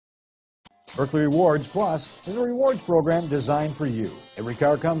Buerkle Rewards Plus is a rewards program designed for you. Every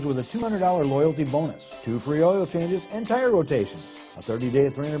car comes with a $200 loyalty bonus, 2 free oil changes and tire rotations, a 30-day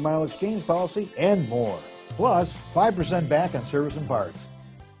 300-mile exchange policy, and more. Plus, 5% back on service and parts.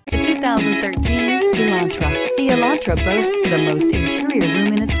 The 2013 Elantra. The Elantra boasts the most interior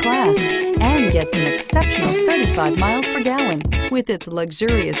room in its class and gets an exceptional 35 miles per gallon. With its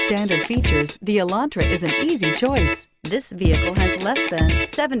luxurious standard features, the Elantra is an easy choice. This vehicle has less than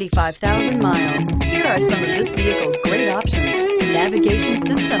 75,000 miles. Here are some of this vehicle's great options: navigation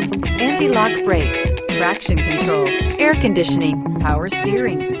system, anti-lock brakes, traction control, air conditioning, power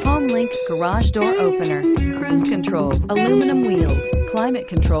steering, HomeLink garage door opener, cruise control, aluminum wheels, climate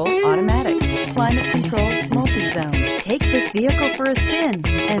control automatic, climate control multi-zone. Take this vehicle for a spin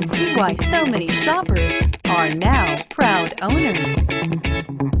and see why so many shoppers are now proud owners.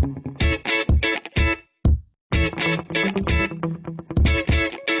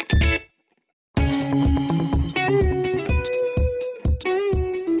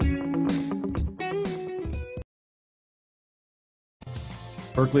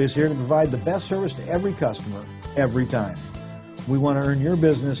 Buerkle is here to provide the best service to every customer, every time. We want to earn your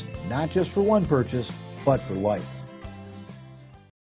business, not just for one purchase, but for life.